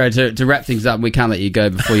 Yeah. Now, Zero, to wrap things up, we can't let you go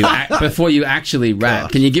before you before you actually rap.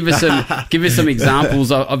 Gosh. Can you give us some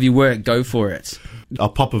examples of your work? Go for it. I'll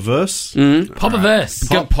pop a verse. Pop a verse.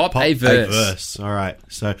 Pop a verse. All right.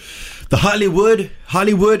 So, the Hollywood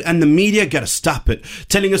and the media gotta stop it.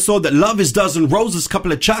 Telling us all that love is dozen roses,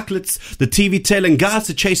 couple of chocolates. The TV telling guys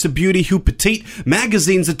to chase a beauty who petite.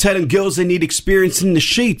 Magazines are telling girls they need experience in the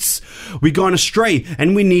sheets. We gone astray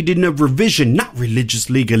and we needed a revision. Not religious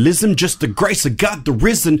legalism, just the grace of God the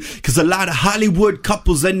risen. Cause a lot of Hollywood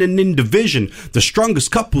couples ending in division. The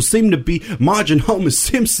strongest couples seem to be Marge and Homer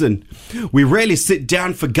Simpson. We rarely sit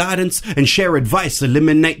down for guidance and share advice.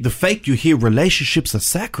 Eliminate the fake, you hear relationships are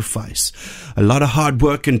sacrifice. A lot of hard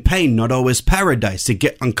work and pain, not always paradise. It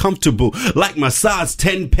get uncomfortable like my size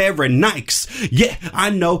 10 pair of Nikes. Yeah,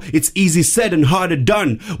 I know it's easy said and harder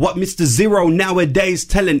done. What Mr. Zero nowadays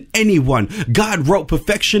telling anyone. God wrote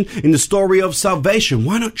perfection in the story of salvation.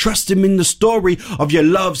 Why not trust him in the story of your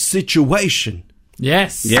love situation?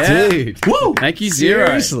 Yes. Yeah. Dude. Woo. Thank you, Zero.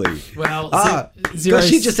 Seriously. Well,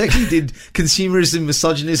 gosh, you just actually did consumerism,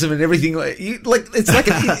 misogynism, and everything.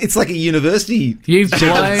 It's like a university. You've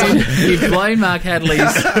blown Mark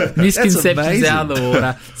Hadley's misconceptions out of the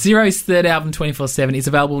water. Zero's third album, 24/7, is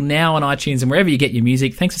available now on iTunes and wherever you get your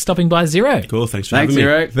music. Thanks for stopping by, Zero. Cool. Thanks for having me.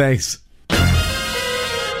 Zero. Thanks.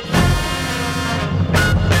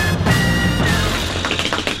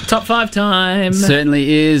 Top 5 time.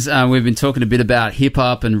 Certainly is. We've been talking a bit about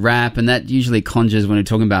hip-hop and rap, and that usually conjures when we're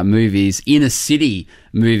talking about movies, inner city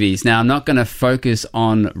movies. Now, I'm not going to focus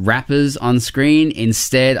on rappers on screen.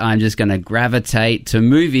 Instead, I'm just going to gravitate to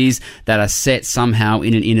movies that are set somehow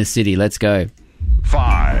in an inner city. Let's go.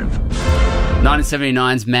 5.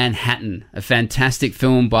 1979's Manhattan, a fantastic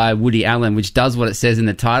film by Woody Allen, which does what it says in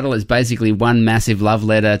the title. It's basically one massive love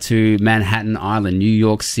letter to Manhattan Island, New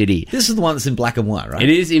York City. This is the one that's in black and white, right?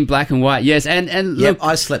 It is in black and white, yes. And yep, look,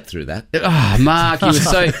 I slept through that. Oh, Mark,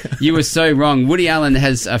 you were so wrong. Woody Allen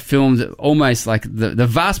has filmed almost like the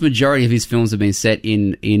vast majority of his films have been set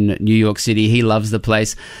in New York City. He loves the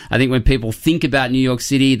place. I think when people think about New York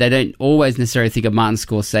City, they don't always necessarily think of Martin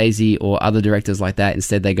Scorsese or other directors like that.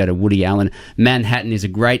 Instead, they go to Woody Allen. Manhattan is a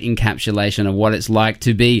great encapsulation of what it's like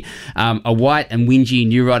to be a white and whingy,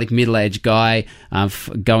 neurotic, middle-aged guy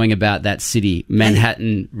going about that city.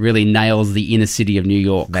 Manhattan really nails the inner city of New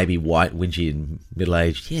York. Maybe white, whingy, and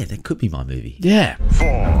middle-aged. Yeah, that could be my movie. Yeah.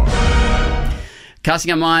 4.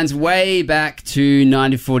 Casting our minds way back to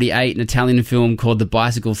 1948, an Italian film called The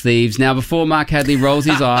Bicycle Thieves. Now, before Mark Hadley rolls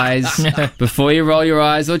his eyes, before you roll your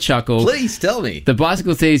eyes or chuckle... Please tell me. The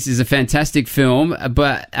Bicycle Thieves is a fantastic film,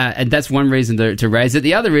 but and that's one reason to raise it.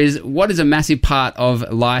 The other is, what is a massive part of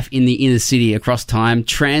life in the inner city across time?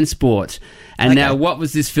 Transport. And now, what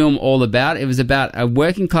was this film all about? It was about a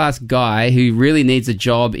working-class guy who really needs a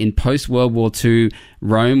job in post-World War II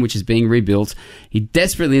Rome, which is being rebuilt. He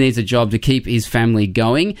desperately needs a job to keep his family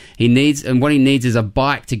going. What he needs is a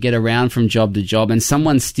bike to get around from job to job, and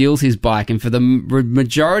someone steals his bike. And for the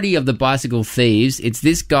majority of the Bicycle Thieves, it's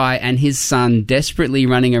this guy and his son desperately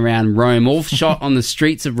running around Rome, all shot on the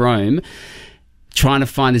streets of Rome, trying to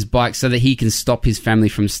find his bike so that he can stop his family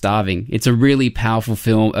from starving. It's a really powerful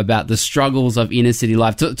film about the struggles of inner city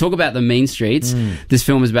life. Talk about the mean streets. This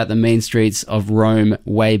film is about the mean streets of Rome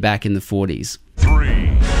way back in the 40s.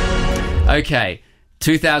 3. Okay,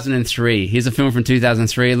 2003. Here's a film from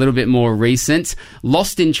 2003, a little bit more recent.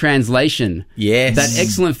 Lost in Translation. Yes. That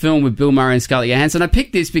excellent film with Bill Murray and Scarlett Johansson. I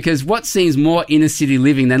picked this because what seems more inner city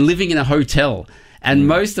living than living in a hotel? And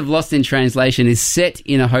most of Lost in Translation is set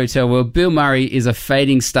in a hotel where Bill Murray is a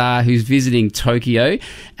fading star who's visiting Tokyo,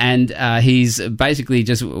 and he's basically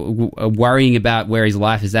just worrying about where his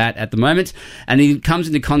life is at the moment. And he comes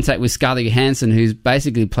into contact with Scarlett Johansson, who's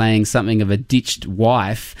basically playing something of a ditched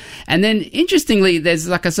wife. And then, interestingly, there's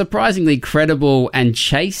like a surprisingly credible and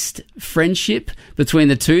chaste friendship between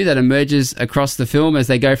the two that emerges across the film as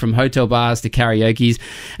they go from hotel bars to karaoke's.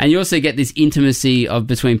 And you also get this intimacy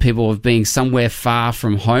between people of being somewhere far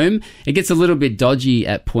from home. It gets a little bit dodgy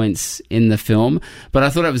at points in the film, but I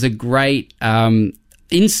thought it was a great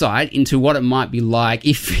insight into what it might be like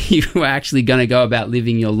if you were actually going to go about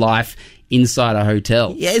living your life inside a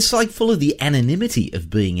hotel. Yeah, it's like full of the anonymity of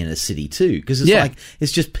being in a city too, because it's like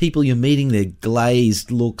it's just people you're meeting, their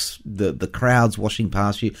glazed looks, the crowds washing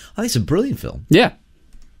past you. I think it's a brilliant film. Yeah.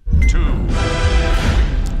 2.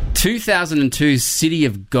 2002 City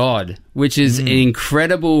of God, which is an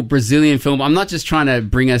incredible Brazilian film. I'm not just trying to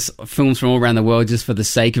bring us films from all around the world just for the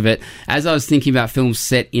sake of it. As I was thinking about films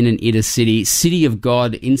set in an inner city, City of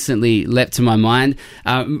God instantly leapt to my mind.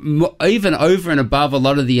 Even over and above a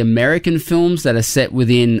lot of the American films that are set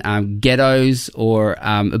within ghettos or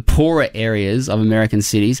poorer areas of American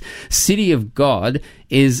cities, City of God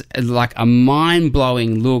is like a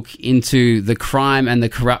mind-blowing look into the crime and the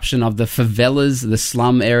corruption of the favelas, the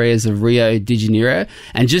slum areas of Rio de Janeiro,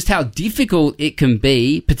 and just how difficult it can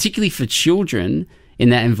be, particularly for children in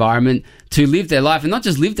that environment, to live their life, and not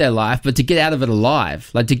just live their life, but to get out of it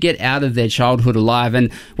alive, like to get out of their childhood alive.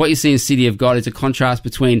 And what you see in City of God is a contrast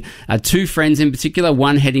between two friends in particular,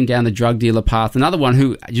 one heading down the drug dealer path, another one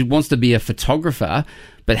who wants to be a photographer,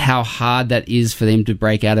 but how hard that is for them to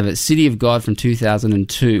break out of it. City of God from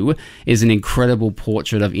 2002 is an incredible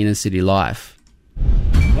portrait of inner city life.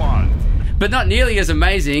 1. But not nearly as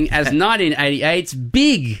amazing as 1988's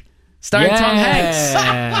Big, starring Tom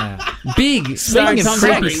Hanks. Big, starring Tom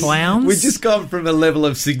Hanks. Clowns. We've just gone from a level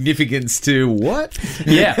of significance to what?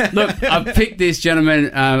 Yeah, look, I've picked this, gentlemen.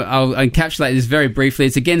 I'll encapsulate this very briefly.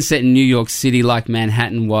 It's again set in New York City like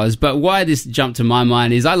Manhattan was, but why this jumped to my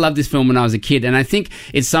mind is I loved this film when I was a kid, and I think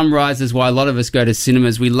it summarizes why a lot of us go to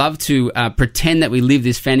cinemas. We love to pretend that we live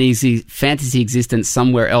this fantasy existence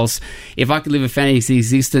somewhere else. If I could live a fantasy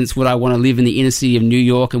existence, would I want to live in the inner city of New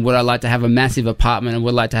York, and would I like to have a massive apartment, and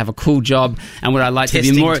would I like to have a cool job, and would I like to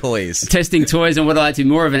be more testing toys, and would I like to be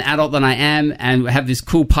more of an adult than I am, and have this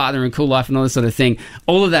cool partner and cool life and all this sort of thing.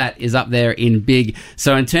 All of that is up there in Big.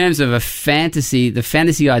 So in terms of a fantasy, the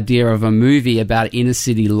fantasy idea of a movie about inner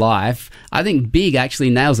city life, I think Big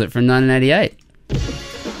actually nails it from 1988.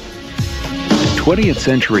 20th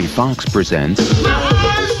Century Fox presents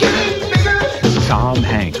Tom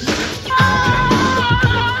Hanks.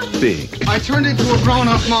 Big. I turned into a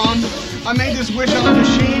grown-up, Mom. I made this wish on a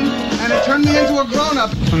machine, and it turned me into a grown-up.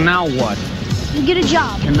 So now what? You get a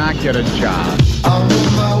job. Cannot get a job.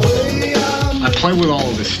 I play with all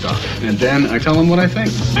of this stuff, and then I tell them what I think.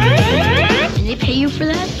 And they pay you for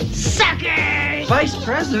that? Suckers! Vice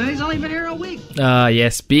President, he's only been here a week.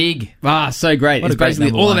 Yes, Big. So great. What It's a great basically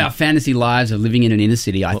number all one. of our fantasy lives of living in an inner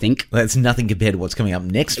city, I think. That's nothing compared to what's coming up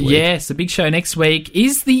next week. Yes, a big show next week.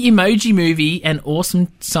 Is the Emoji Movie an awesome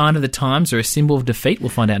sign of the times or a symbol of defeat? We'll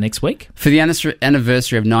find out next week. For the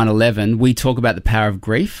anniversary of 9/11, we talk about the power of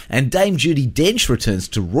grief. And Dame Judi Dench returns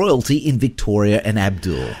to royalty in Victoria and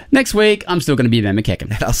Abdul. Next week, I'm still going to be Ben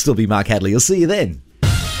McKecken. And I'll still be Mark Hadley. I'll see you then.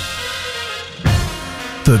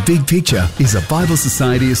 The Big Picture is a Bible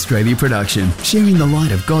Society Australia production, sharing the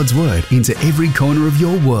light of God's Word into every corner of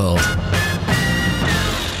your world.